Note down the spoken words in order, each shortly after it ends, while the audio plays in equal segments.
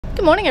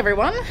Good morning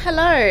everyone,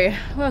 hello,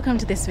 welcome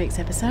to this week's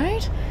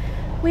episode.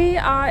 We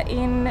are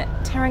in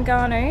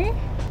Terengganu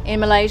in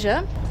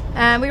Malaysia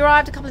and we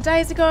arrived a couple of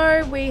days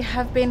ago. We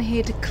have been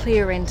here to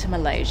clear into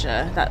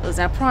Malaysia. That was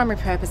our primary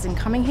purpose in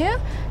coming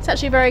here. It's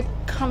actually a very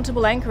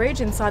comfortable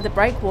anchorage inside the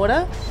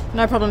breakwater,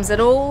 no problems at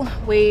all.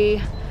 We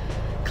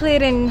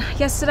cleared in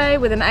yesterday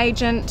with an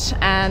agent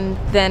and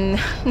then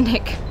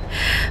Nick,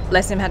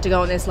 bless him, had to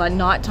go on this like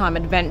nighttime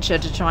adventure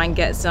to try and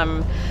get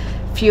some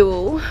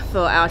fuel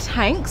for our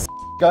tanks.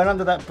 Going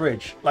under that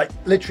bridge, like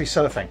literally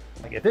surfing.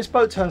 Like if this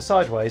boat turns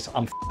sideways,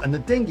 I'm and the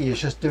dinghy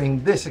is just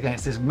doing this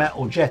against this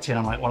metal jetty and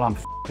I'm like, well,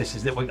 this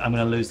is it, I'm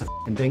gonna lose the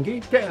dinghy.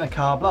 Get in the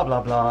car, blah,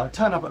 blah, blah,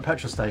 turn up at a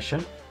petrol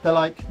station. They're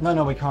like,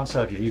 no, we can't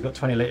serve you. You've got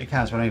 20-litre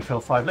cans, we only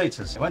fill 5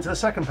 litres. Went to the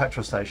second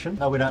petrol station,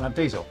 no, we don't have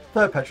diesel.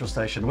 Third petrol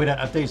station, we don't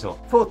have diesel.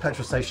 Fourth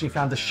petrol station, you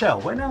found a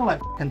Shell. We're now like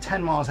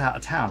 10 miles out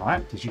of town, right?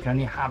 Because you can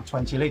only have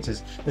 20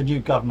 litres. The new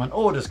government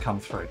orders come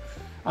through.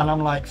 And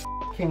I'm like,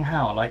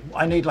 hell, like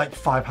I need like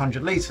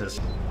 500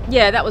 litres.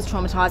 Yeah, that was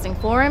traumatizing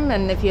for him,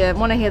 and if you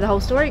want to hear the whole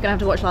story, you're gonna have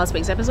to watch last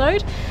week's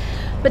episode.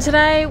 But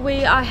today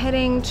we are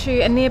heading to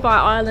a nearby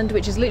island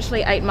which is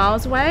literally 8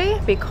 miles away,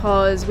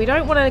 because we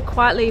don't want to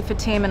quite leave for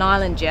Tierman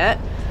Island yet,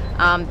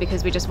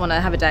 because we just want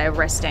to have a day of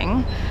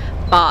resting,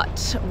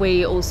 but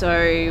we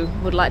also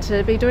would like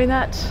to be doing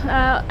that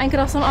anchored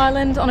us on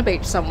island on a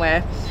beach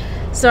somewhere.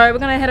 So we're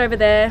going to head over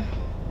there,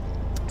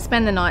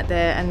 spend the night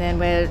there, and then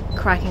we're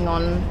cracking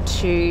on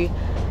to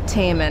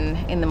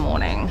Tierman in the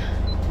morning.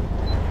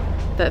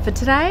 But for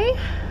today,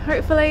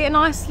 hopefully a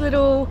nice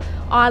little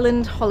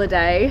island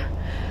holiday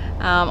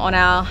on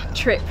our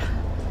trip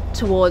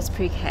towards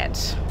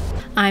Phuket.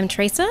 I'm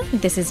Teresa,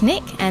 this is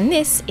Nick, and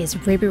this is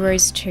Ruby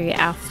Rose 2,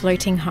 our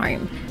floating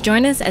home.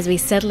 Join us as we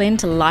settle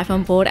into life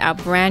on board our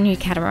brand new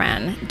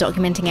catamaran,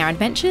 documenting our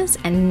adventures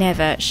and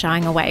never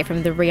shying away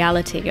from the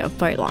reality of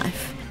boat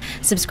life.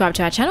 Subscribe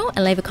to our channel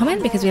and leave a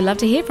comment because we love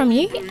to hear from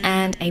you,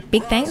 and a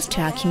big thanks to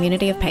our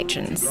community of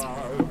patrons.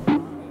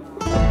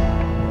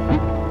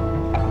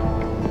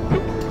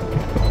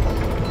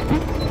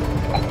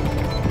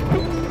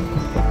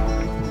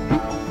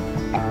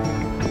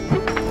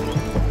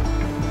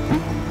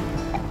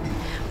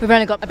 We've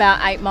only got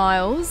about 8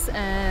 miles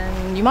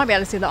and you might be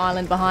able to see the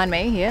island behind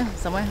me here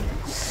somewhere.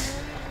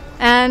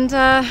 And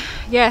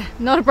yeah,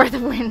 not a breath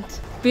of wind.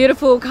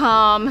 Beautiful,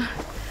 calm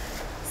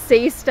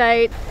sea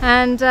state.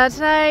 And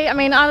today, I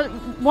mean, I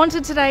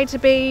wanted today to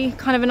be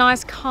kind of a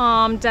nice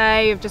calm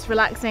day of just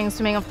relaxing,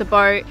 swimming off the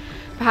boat,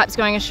 perhaps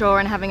going ashore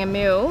and having a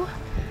meal,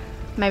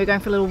 maybe going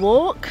for a little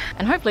walk,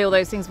 and hopefully all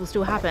those things will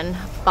still happen.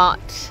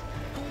 But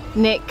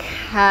Nick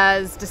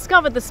has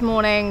discovered this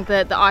morning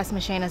that the ice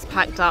machine has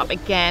packed up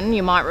again.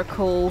 You might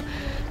recall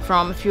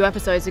from a few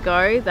episodes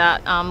ago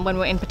that when we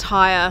were in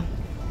Pattaya,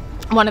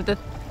 one of the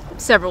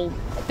several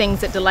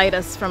things that delayed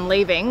us from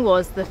leaving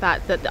was the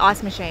fact that the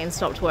ice machine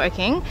stopped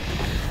working,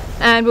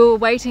 and we were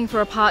waiting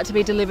for a part to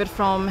be delivered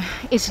from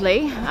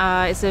Italy.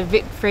 It's a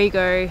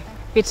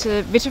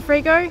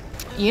Vitrifrigo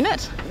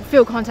unit.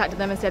 Phil contacted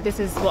them and said this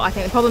is what I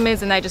think the problem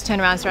is, and they just turned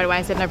around straight away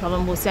and said no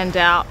problem, we'll send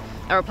out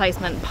a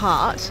replacement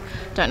part.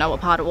 Don't know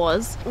what part it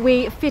was.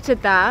 We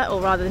fitted that,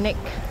 or rather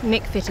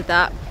Nick fitted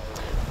that,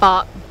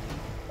 but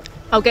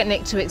I'll get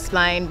Nick to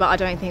explain, but I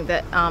don't think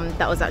that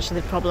that was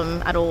actually the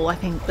problem at all. I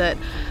think that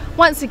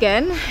once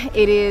again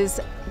it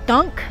is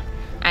gunk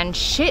and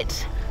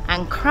shit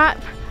and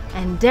crap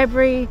and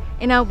debris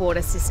in our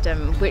water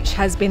system, which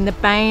has been the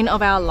bane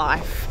of our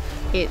life.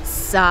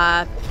 It's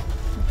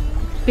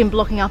been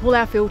blocking up all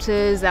our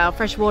filters, our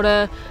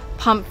freshwater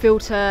pump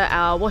filter,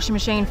 our washing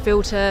machine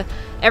filter.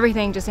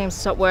 Everything just seems to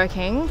stop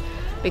working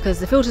because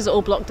the filters are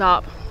all blocked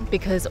up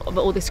because of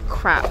all this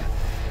crap,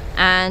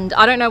 and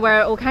I don't know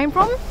where it all came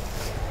from.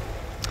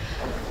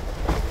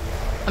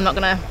 I'm not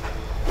gonna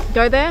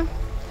go there,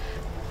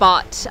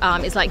 but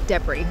it's like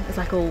debris. It's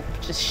like all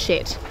just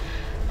shit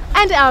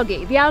and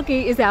algae. The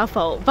algae is our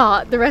fault,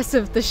 but the rest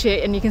of the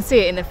shit, and you can see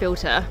it in the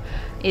filter,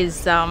 is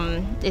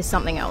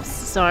something else.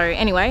 So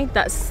anyway,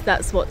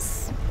 that's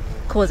what's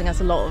causing us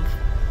a lot of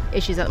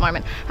issues at the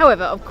moment.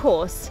 However, of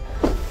course,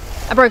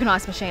 a broken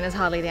ice machine is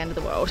hardly the end of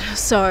the world.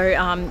 So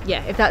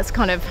yeah, if that's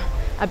kind of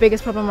our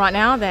biggest problem right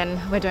now, then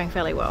we're doing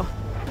fairly well.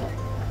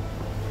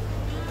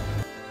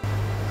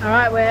 All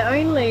right, we're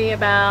only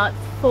about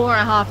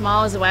 4.5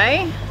 miles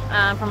away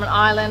from an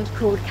island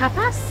called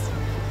Kapas.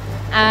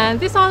 And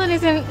this island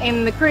isn't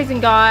in the cruising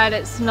guide,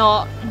 it's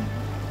not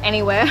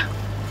anywhere.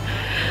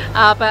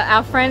 But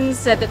our friends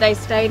said that they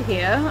stayed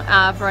here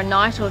for a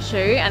night or two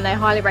and they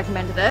highly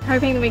recommended it.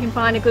 Hoping that we can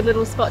find a good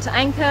little spot to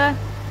anchor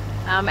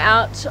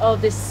out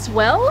of this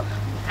swell,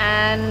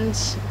 and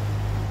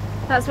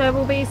that's where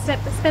we'll be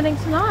spending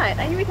tonight.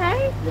 Are you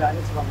okay? Yeah, I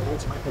need to run the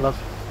water, make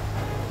love.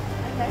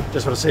 Okay.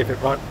 Just want to see if it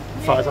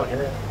fires up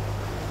here.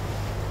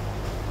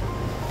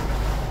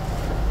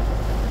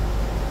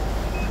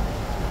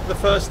 The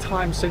first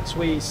time since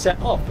we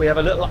set off, we have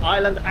a little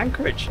island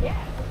anchorage. Yeah.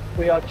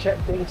 We are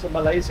checked into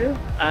Malaysia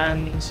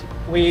and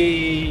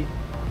we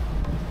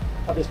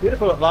have this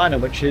beautiful little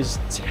island which is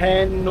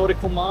 10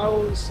 nautical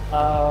miles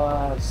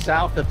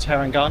south of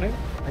Terengganu.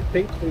 I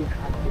think we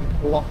have a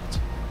blocked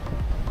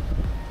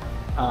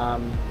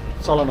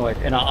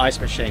solenoid in our ice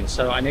machine,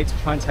 so I need to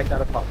try and take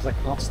that apart because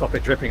I can't stop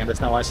it dripping and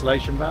there's no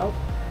isolation valve.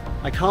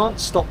 I can't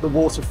stop the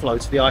water flow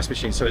to the ice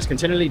machine, so it's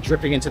continually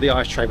dripping into the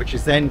ice tray, which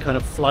is then kind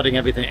of flooding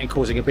everything and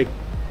causing a big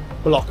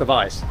block of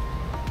ice.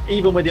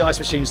 Even with the ice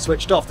machine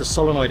switched off, the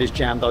solenoid is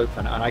jammed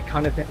open, and I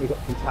kind of think we've got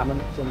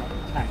contaminants in that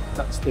tank.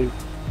 That's the...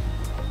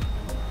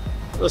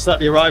 What's that,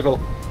 the arrival?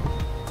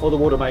 Or the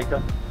water maker?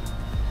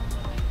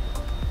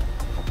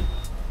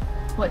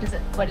 What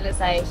did it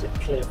say? Is it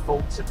clear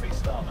faults if we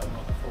start, but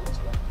not the faults?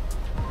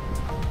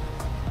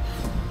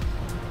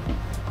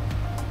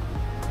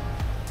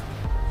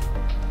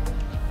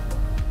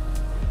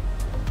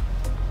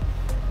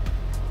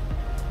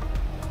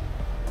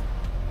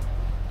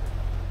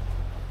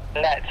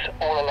 Nets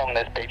all along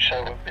this beach,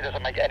 so it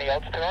doesn't make any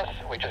odds to us.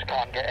 We just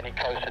can't get any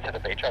closer to the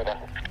beach. Over.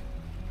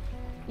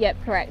 Yep,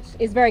 correct.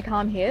 It's very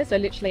calm here, so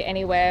literally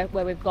anywhere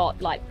where we've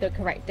got like the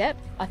correct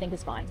depth, I think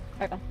is fine.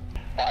 Over.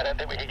 I don't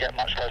think we can get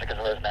much closer because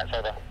of those nets.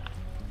 Over.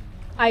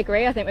 I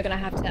agree. I think we're going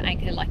to have to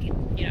anchor like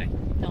in, you know,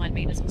 9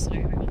 meters or so.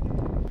 Over.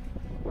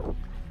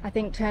 I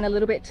think turn a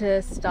little bit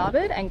to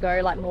starboard and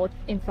go like more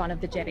in front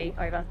of the jetty.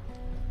 Over.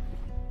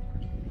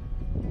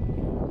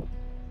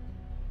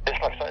 This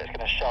looks like it's going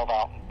to shove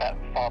out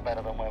far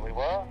better than where we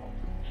were,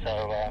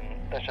 so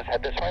let's just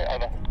head this way.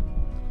 Over.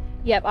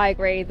 Yep, I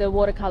agree. The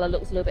watercolour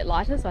looks a little bit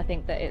lighter, so I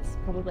think that it's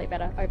probably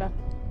better. Over.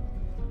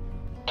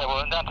 So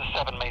we're down to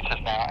 7 meters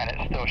now and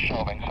it's still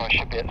shelving, so I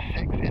should be at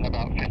 6 in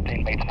about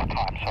 15 meters of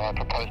time, so I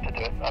propose to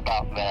do it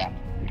about there.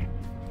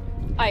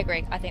 I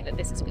agree. I think that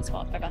this is a good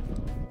spot. Over.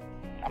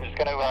 I'm just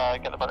going to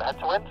get the boat head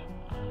to wind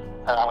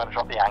and I'm going to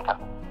drop the anchor.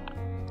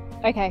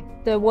 Okay,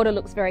 the water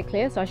looks very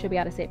clear, so I should be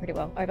able to see it pretty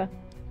well. Over.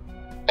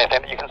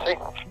 Anything that you can see?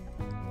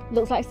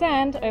 Looks like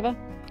sand. Over.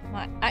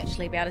 Might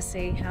actually be able to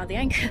see how the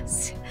anchor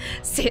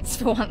sits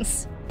for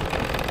once.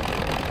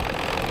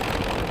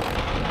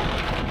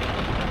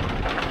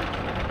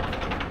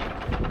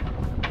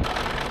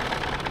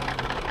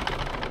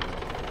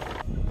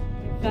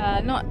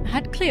 We've not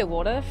had clear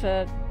water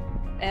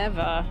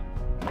forever.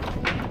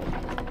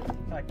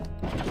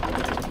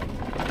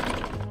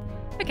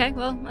 Okay,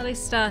 well, at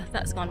least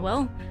that's gone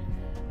well.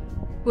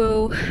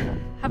 We'll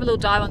have a little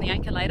dive on the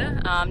anchor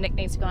later. Nick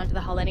needs to go into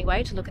the hull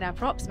anyway to look at our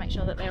props, make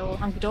sure that they're all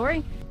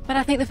hunky-dory. But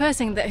I think the first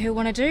thing that he'll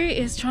want to do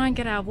is try and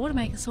get our water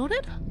maker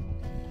sorted.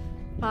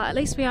 But at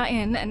least we are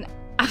in an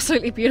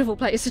absolutely beautiful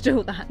place to do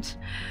all that.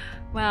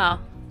 Wow,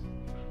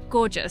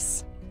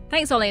 gorgeous.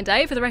 Thanks Ollie and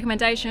Dave for the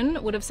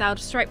recommendation. Would have sailed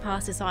straight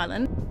past this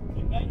island.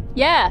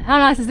 Yeah, how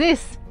nice is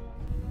this?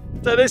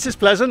 So this is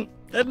pleasant,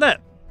 isn't it?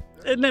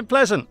 Isn't it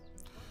pleasant?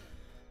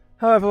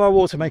 However, our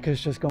water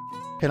maker's just gone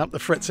up the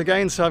fritz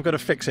again, so I've got to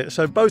fix it.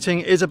 So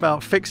boating is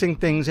about fixing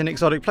things in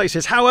exotic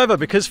places. However,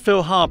 because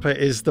Phil Harper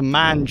is the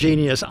man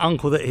genius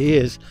uncle that he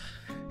is,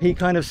 he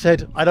kind of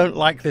said, I don't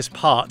like this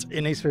part,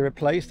 it needs to be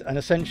replaced. And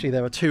essentially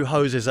there are 2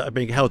 hoses that are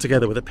being held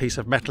together with a piece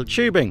of metal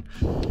tubing.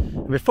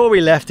 And before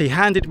we left, he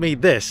handed me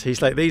this.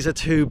 He's like, these are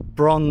 2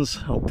 bronze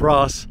or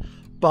brass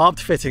barbed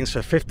fittings for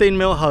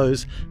 15mm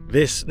hose.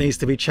 This needs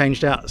to be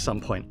changed out at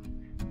some point.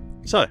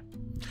 So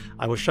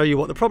I will show you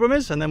what the problem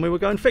is and then we will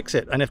go and fix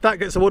it. And if that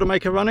gets the water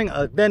maker running,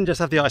 I then just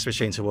have the ice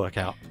machine to work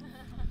out.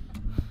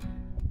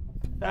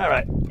 All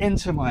right,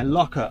 into my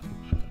locker,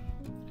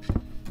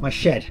 my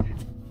shed.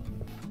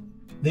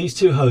 These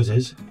 2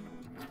 hoses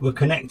were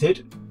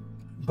connected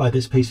by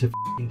this piece of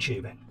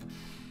tubing.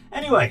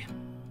 Anyway,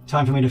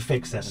 time for me to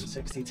fix this.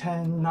 60,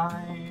 10,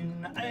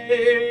 9,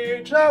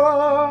 8,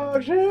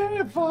 7,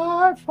 6,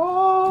 5,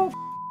 4,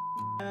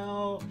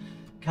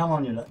 come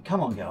on,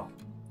 come on, girl.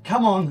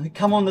 Come on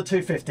the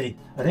 250.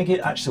 I think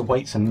it actually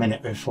waits a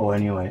minute before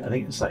anyway. I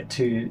think it's like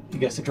it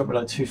gets to drop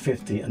below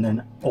 250 and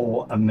then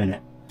or a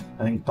minute.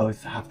 I think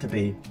both have to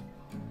be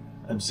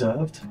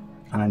observed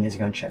and I need to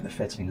go and check the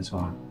fitting as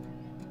well.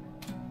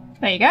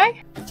 There you go.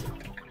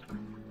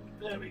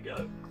 There we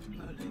go.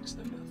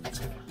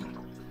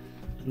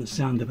 And the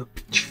sound of a...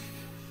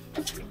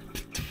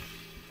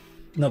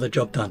 Another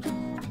job done.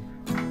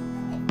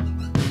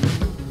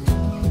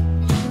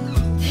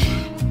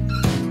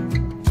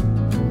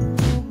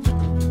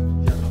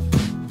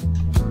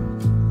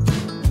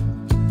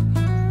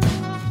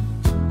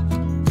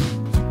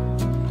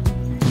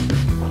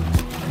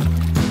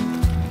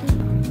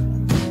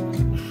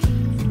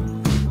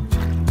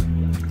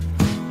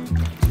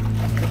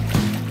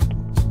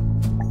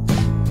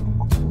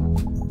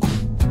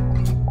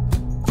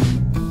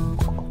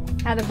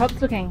 How are the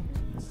props looking?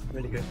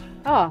 Really good.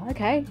 Oh,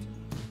 okay.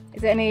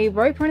 Is there any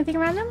rope or anything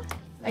around them?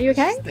 Are you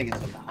okay?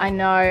 I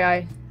know,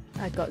 I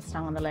got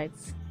stung on the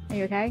legs. Are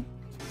you okay?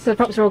 So the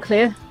props are all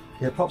clear?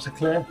 Yeah, props are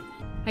clear.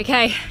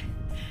 Okay,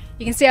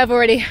 you can see I've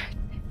already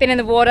been in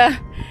the water.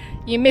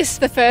 You missed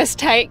the first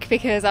take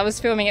because I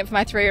was filming it for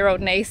my 3-year-old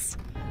niece.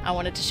 I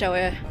wanted to show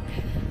her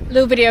a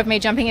little video of me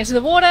jumping into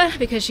the water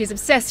because she's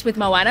obsessed with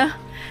Moana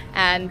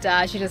and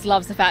she just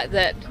loves the fact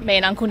that me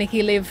and Uncle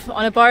Nicky live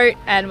on a boat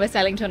and we're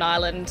sailing to an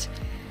island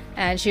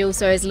and she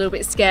also is a little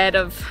bit scared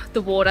of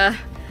the water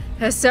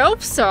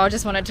herself, so I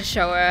just wanted to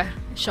show her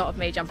a shot of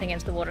me jumping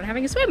into the water and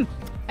having a swim.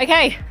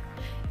 Okay,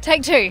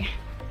 take 2.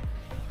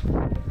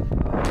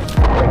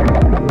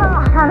 Oh,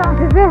 how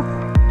nice is this?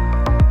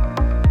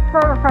 So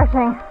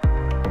refreshing.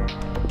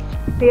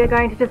 We are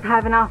going to just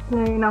have an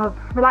afternoon of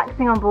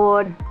relaxing on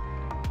board.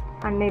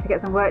 I need to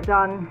get some work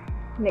done.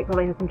 Nick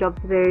probably has some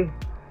jobs to do,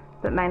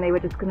 but mainly we're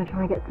just going to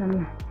try and get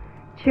some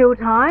chill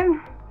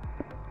time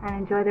and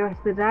enjoy the rest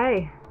of the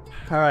day.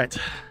 All right,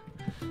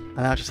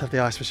 I now just have the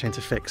ice machine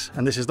to fix,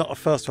 and this is not a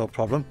first world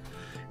problem.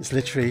 It's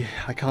literally,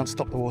 I can't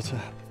stop the water.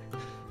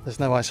 There's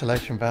no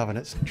isolation valve and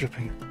it's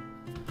dripping.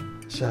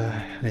 So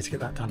I need to get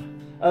that done.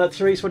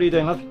 Terysa, what are you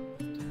doing, love?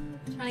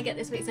 Trying to get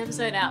this week's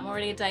episode out. I'm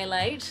already a day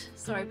late.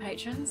 Sorry,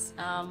 patrons.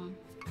 And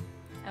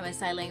we're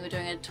sailing, we're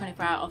doing a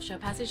 24-hour offshore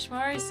passage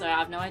tomorrow, so I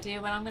have no idea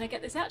when I'm going to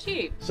get this out to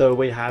you. So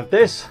we have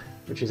this,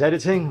 which is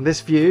editing,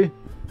 this view.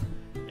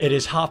 It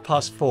is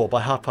 4:30.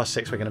 By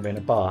 6:30 we're going to be in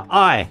a bar.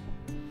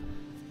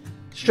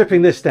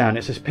 Stripping this down,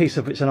 it's this piece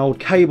of, it's an old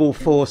cable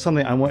for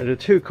something. I wanted a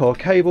 2-core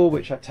cable,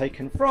 which I've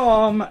taken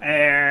from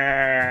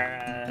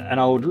an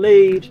old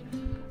lead.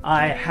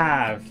 I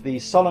have the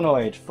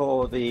solenoid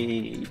for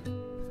the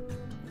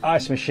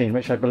ice machine,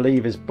 which I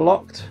believe is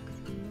blocked,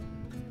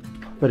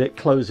 but it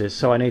closes,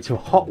 so I need to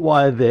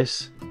hotwire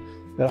this.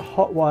 I'm going to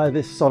hotwire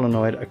this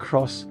solenoid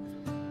across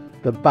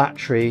the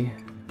battery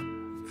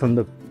from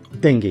the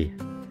dinghy,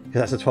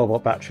 because that's a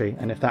 12-volt battery,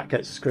 and if that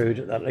gets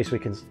screwed, at least we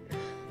can,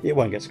 it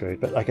won't get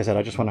screwed, but like I said,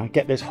 I just want to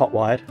get this hot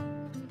wired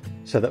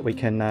so that we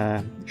can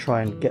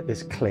try and get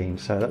this clean.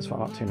 So that's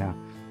what I'm up to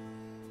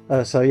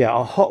now. So yeah,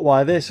 I'll hot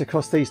wire this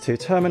across these 2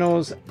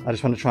 terminals. I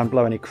just want to try and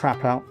blow any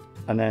crap out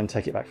and then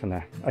take it back from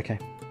there. Okay,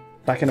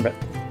 back in a bit.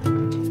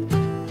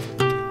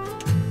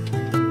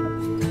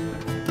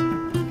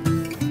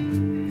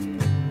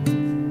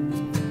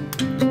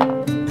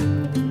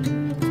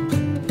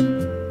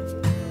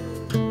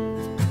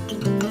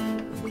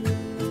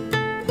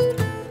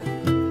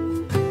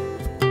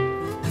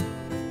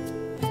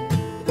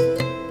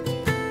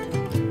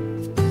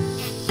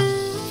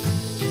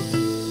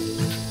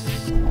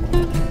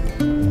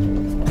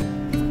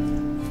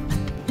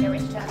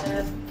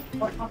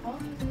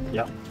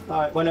 Yep. All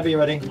right, whenever you're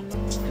ready.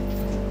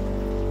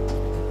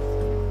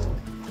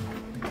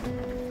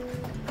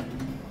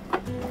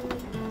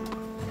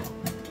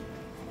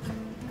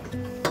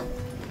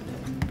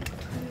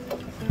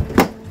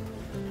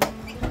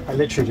 I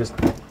literally just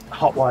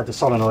hot wired the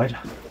solenoid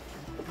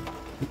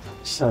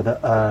so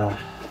that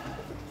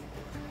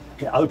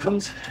it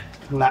opens.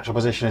 The natural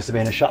position is to be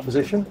in a shut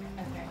position.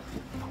 Okay.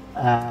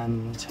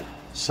 And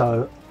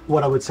so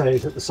what I would say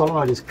is that the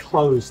solenoid is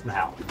closed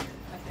now.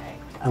 Okay.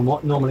 And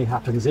what normally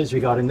happens is,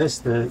 regarding this,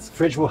 the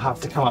fridge will have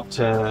to come up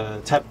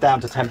to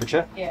down to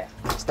temperature. Yeah.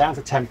 It's down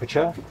to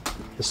temperature.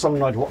 The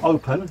solenoid will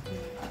open.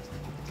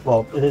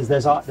 Well,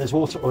 there's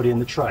water already in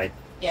the tray.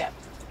 Yeah.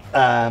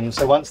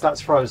 So once that's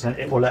frozen,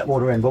 it will let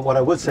water in. But what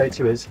I would say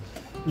to you is,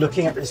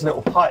 looking at this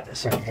little pipe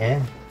that's in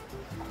here,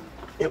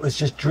 it was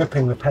just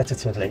dripping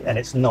repetitively, and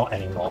it's not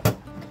anymore.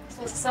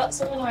 So it's a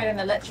solenoid and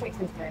electric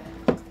component.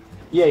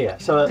 Yeah.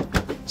 So a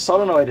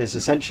solenoid is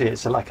essentially,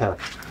 it's like a,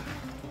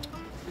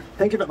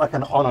 think of it like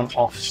an on and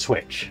off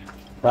switch,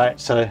 right?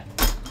 So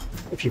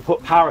if you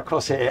put power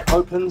across it, it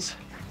opens,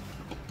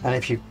 and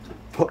if you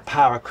put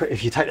power,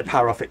 if you take the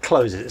power off, it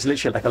closes. It's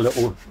literally like a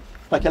little,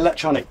 like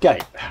electronic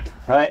gate,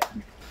 right?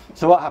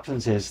 So what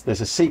happens is,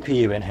 there's a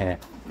CPU in here.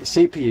 The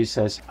CPU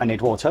says, I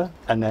need water,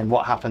 and then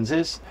what happens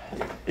is,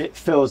 it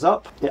fills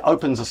up, it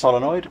opens the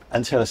solenoid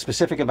until a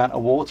specific amount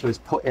of water is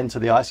put into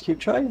the ice cube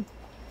tray,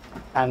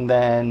 and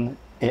then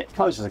it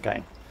closes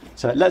again.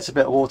 So it lets a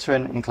bit of water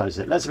in and closes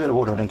it, lets a bit of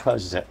water in and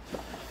closes it.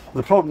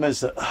 The problem is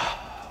that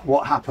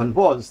what happened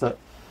was that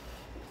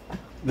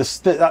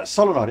that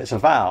solenoid, it's a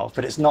valve,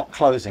 but it's not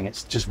closing,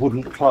 it just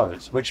wouldn't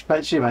close, which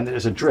basically meant that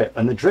there's a drip,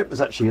 and the drip was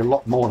actually a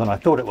lot more than I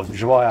thought it was, which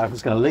is why I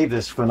was going to leave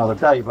this for another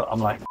day. But I'm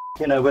like,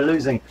 you know, we're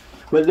literally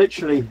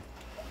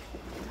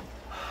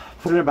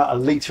putting about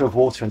 1 litre of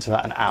water into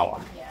that an hour,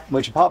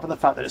 which, apart from the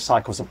fact that it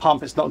cycles the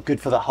pump, it's not good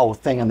for the whole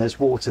thing, and there's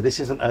water. This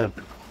isn't a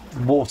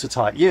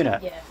watertight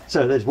unit,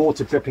 so there's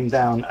water dripping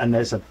down, and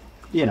there's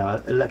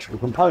electrical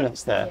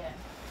components there.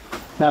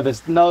 Now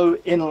there's no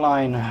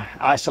inline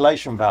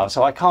isolation valve,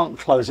 so I can't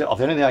close it off.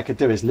 The only thing I could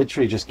do is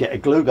literally just get a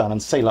glue gun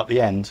and seal up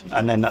the end,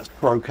 and then that's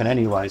broken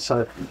anyway.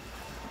 So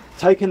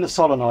taking the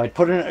solenoid,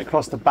 putting it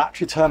across the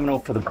battery terminal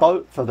for the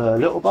boat, for the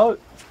little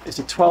boat, it's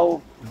a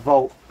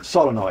 12-volt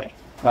solenoid,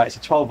 right? It's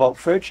a 12-volt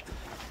fridge.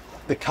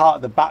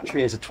 The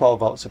battery is a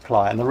 12-volt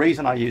supply, and the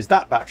reason I use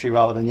that battery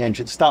rather than the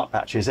engine start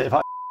battery is that if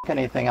I f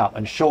anything up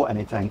and short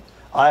anything,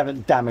 I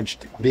haven't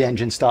damaged the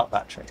engine start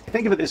battery.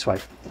 Think of it this way.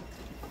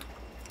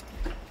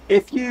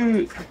 If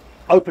you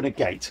open a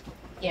gate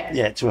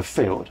to a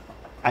field,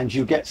 and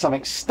you get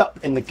something stuck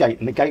in the gate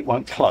and the gate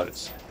won't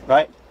close,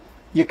 right?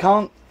 You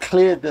can't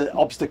clear the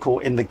obstacle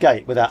in the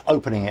gate without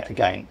opening it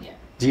again.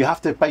 Do you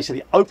have to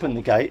basically open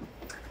the gate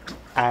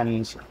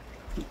and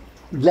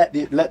let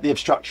the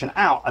obstruction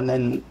out, and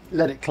then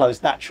let it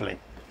close naturally?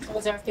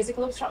 Was there a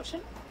physical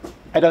obstruction?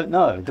 I don't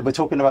know. We're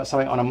talking about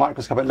something on a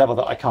microscopic level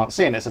that I can't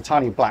see, and it's a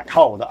tiny black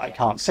hole that I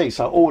can't see.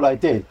 So all I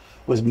did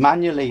was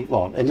manually,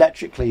 well,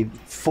 electrically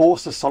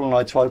force the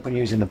solenoid to open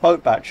using the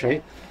boat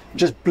battery,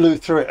 just blew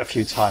through it a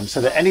few times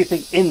so that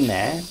anything in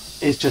there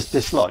is just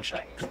dislodged.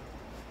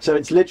 So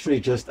it's literally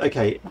just,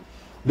 okay,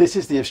 this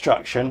is the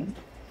obstruction.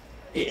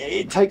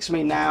 It takes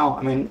me now,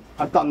 I mean,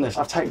 I've done this,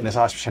 I've taken this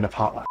ice machine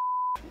apart like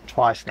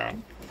twice now.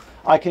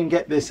 I can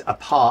get this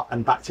apart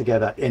and back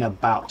together in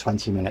about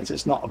 20 minutes.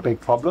 It's not a big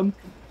problem.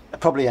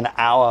 Probably an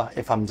hour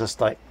if I'm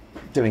just like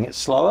doing it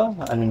slower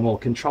and in a more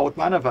controlled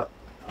manner, but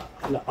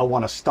I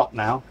want to stop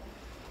now.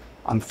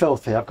 I'm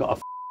filthy, I've got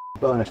a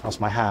burn across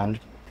my hand.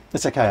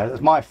 It's okay,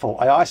 it's my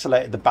fault. I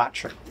isolated the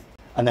battery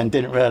and then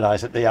didn't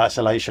realise that the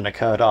isolation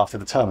occurred after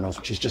the terminals,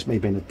 which is just me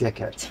being a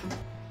dickhead.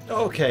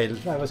 Okay,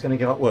 I was going to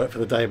give up work for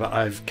the day, but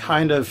I've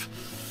kind of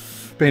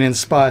been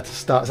inspired to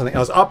start something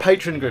else. Our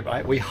Patreon group,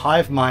 right? We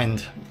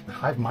hive-minded.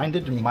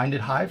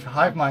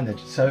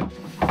 So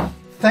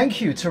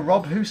thank you to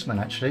Rob Hoosman,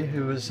 actually,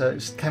 who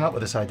came up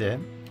with this idea.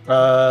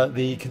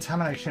 The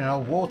contamination in our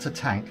water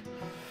tank.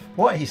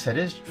 What he said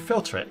is,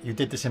 filter it. You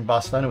did this in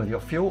Barcelona with your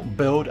fuel.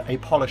 Build a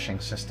polishing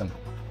system.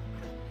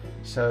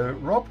 So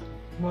Rob,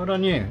 well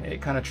done you.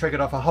 It kind of triggered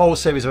off a whole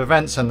series of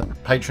events, and the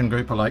Patreon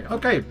group are like,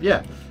 okay,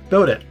 yeah,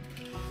 build it.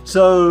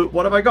 So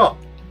what have I got?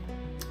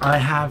 I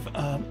have,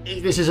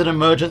 this is an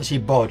emergency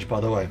bodge,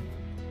 by the way.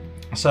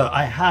 So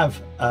I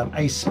have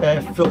a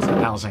spare filter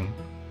housing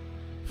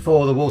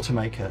for the water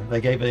maker.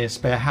 They gave me a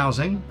spare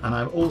housing, and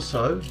I've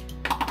also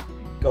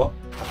got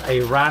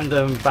a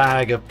random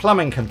bag of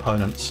plumbing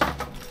components.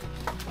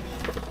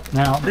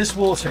 Now this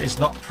water is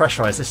not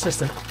pressurized, this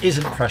system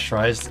isn't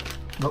pressurized,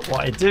 but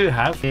what I do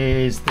have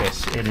is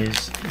this. It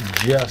is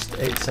just,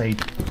 it's a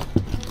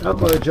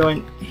elbow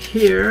joint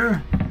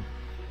here,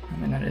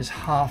 and that is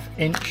 1/2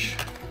 inch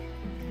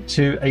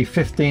to a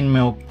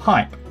 15mm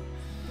pipe.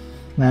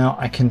 Now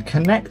I can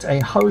connect a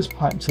hose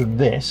pipe to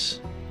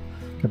this.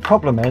 The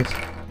problem is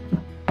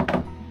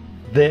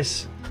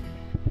this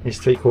is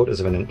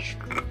 3/4 inch.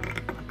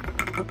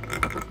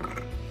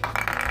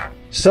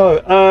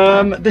 So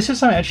this is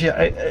something actually,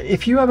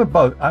 if you have a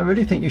boat, I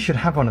really think you should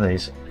have one of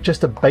these.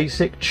 Just a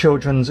basic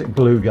children's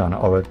glue gun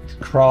or a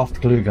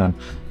craft glue gun,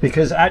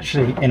 because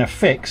actually in a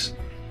fix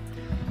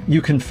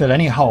you can fill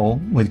any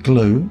hole with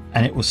glue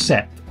and it will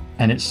set,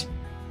 and it's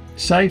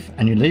safe,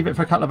 and you leave it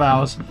for a couple of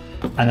hours,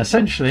 and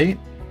essentially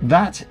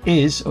that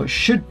is, or it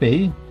should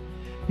be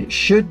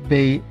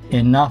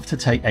enough to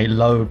take a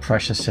low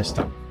pressure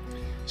system.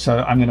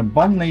 So I'm going to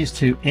bomb these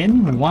two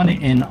in, one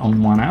in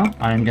and one out.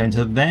 I'm going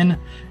to then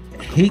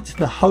heat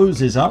the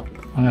hoses up.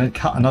 I'm going to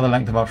cut another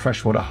length of our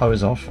freshwater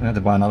hose off. I had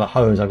to buy another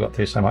hose, I've got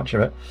through so much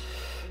of it.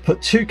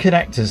 Put 2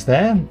 connectors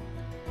there,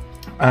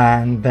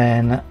 and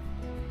then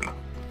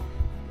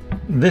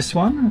this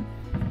one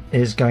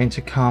is going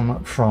to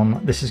come from,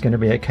 this is going to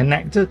be a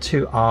connector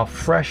to our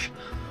fresh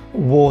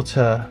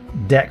water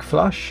deck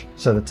flush.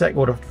 So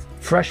the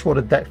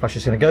freshwater deck flush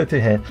is going to go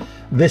through here.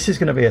 This is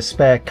going to be a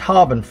spare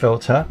carbon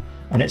filter,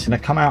 and it's going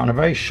to come out on a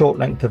very short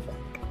length of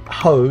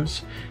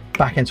hose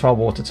back into our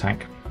water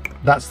tank.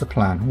 That's the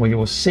plan. We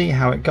will see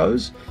how it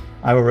goes.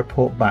 I will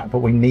report back, but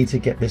we need to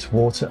get this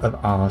water of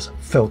ours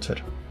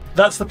filtered.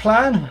 That's the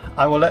plan.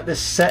 I will let this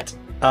set.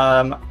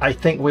 I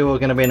think we were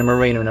going to be in a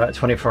marina in about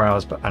 24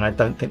 hours, and I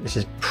don't think this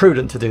is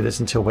prudent to do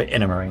this until we're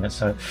in a marina.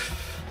 So,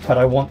 but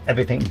I want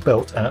everything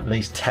built and at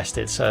least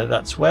tested. So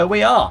that's where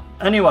we are.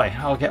 Anyway,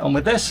 I'll get on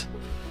with this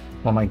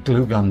while my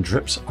glue gun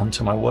drips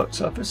onto my work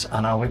surface,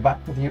 and I'll be back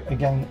with you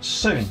again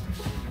soon.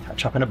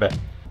 Catch up in a bit.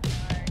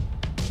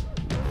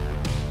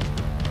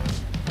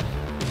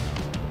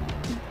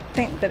 I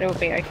think that it'll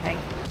be okay.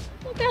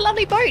 Look at a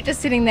lovely boat just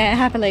sitting there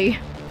happily.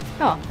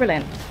 Oh,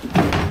 brilliant.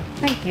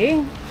 Thank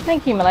you.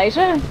 Thank you,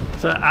 Malaysia.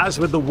 So as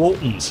with the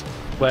Waltons,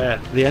 where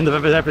the end of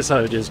every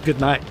episode is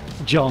good night,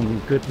 John,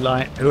 good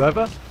night,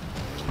 whoever,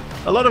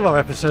 a lot of our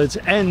episodes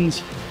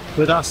end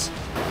with us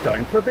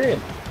going for a beer.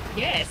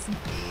 Yes.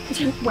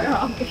 Where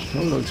are we?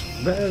 It looks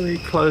very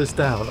closed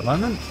down at the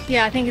moment.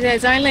 Yeah, I think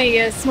there's only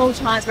a small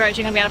chance we're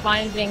actually going to be able to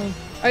find anything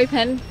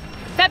open.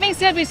 That being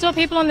said, we saw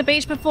people on the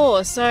beach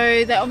before,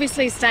 so they're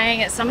obviously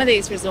staying at some of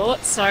these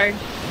resorts, so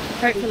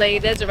hopefully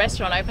there's a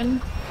restaurant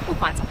open. We'll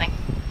find something.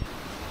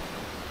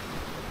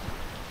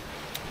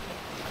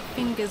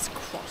 Fingers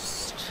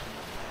crossed.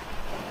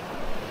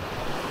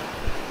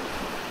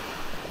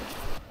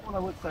 What I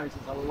would say is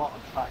there's a lot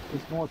of trash.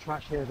 There's more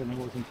trash here than there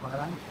was in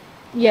Thailand.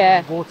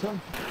 Yeah. Water.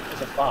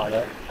 There's a bar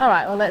there. All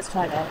right, well, let's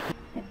try that.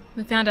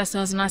 We found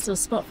ourselves a nice little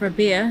spot for a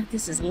beer.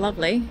 This is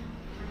lovely.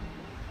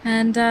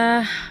 And,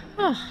 oh,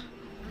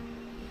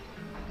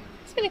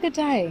 it's been a good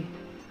day,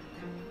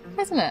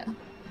 hasn't it?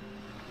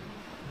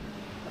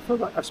 I feel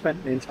like I've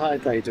spent the entire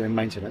day doing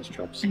maintenance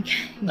jobs. Okay,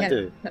 yeah, I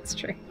do. That's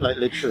true. Like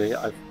literally,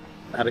 I've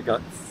had to go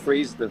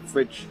freeze the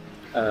fridge,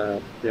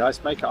 the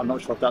ice maker. I'm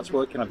not sure if that's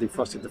working. I've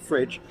defrosted the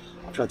fridge.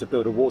 I've tried to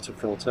build a water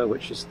filter,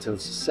 which is still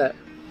set.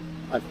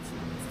 I've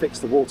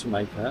fixed the water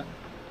maker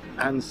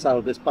and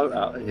sailed this boat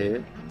out of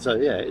here. So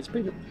yeah, it's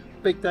been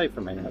big day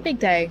for me. Big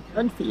day.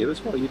 And for you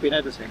as well, you've been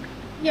editing.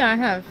 Yeah, I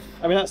have.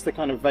 I mean, that's the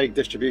kind of vague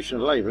distribution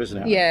of labour,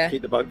 isn't it? Yeah.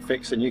 Keep the boat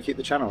fixed and you keep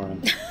the channel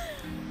running.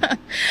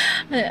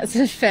 That's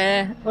a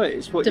fair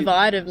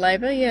divide of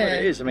labour, yeah. Well,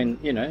 it is. I mean,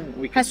 you know,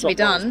 we could has to be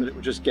done, but it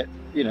would just get,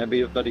 you know,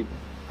 be a bloody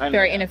pain.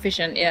 Very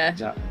inefficient, yeah.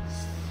 Exactly.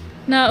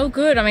 No, all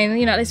good. I mean,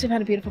 you know, at least we've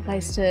had a beautiful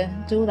place to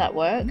do all that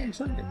work. Yeah,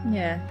 exactly.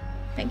 Yeah,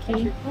 thank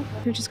you.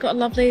 We've just got a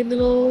lovely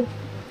little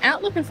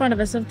outlook in front of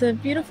us of the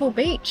beautiful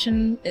beach,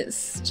 and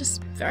it's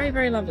just very,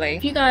 very lovely.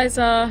 If you guys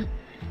are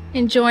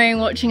enjoying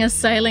watching us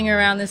sailing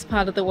around this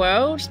part of the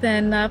world,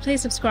 then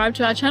please subscribe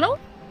to our channel.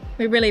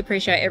 We really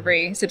appreciate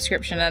every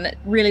subscription, and it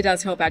really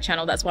does help our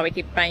channel. That's why we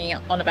keep banging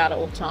on about it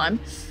all the time.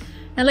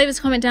 And leave us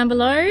a comment down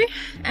below,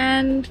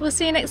 and we'll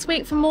see you next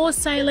week for more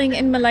sailing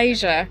in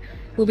Malaysia.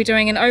 We'll be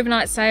doing an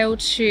overnight sail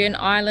to an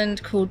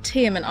island called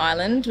Tiaman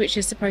Island, which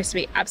is supposed to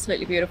be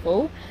absolutely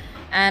beautiful,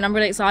 and I'm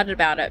really excited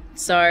about it.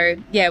 So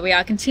yeah, we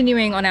are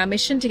continuing on our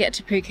mission to get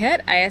to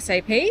Phuket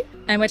ASAP,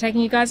 and we're taking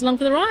you guys along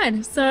for the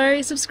ride.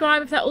 So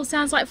subscribe if that all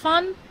sounds like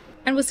fun,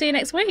 and we'll see you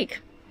next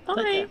week.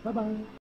 Bye. Bye-bye.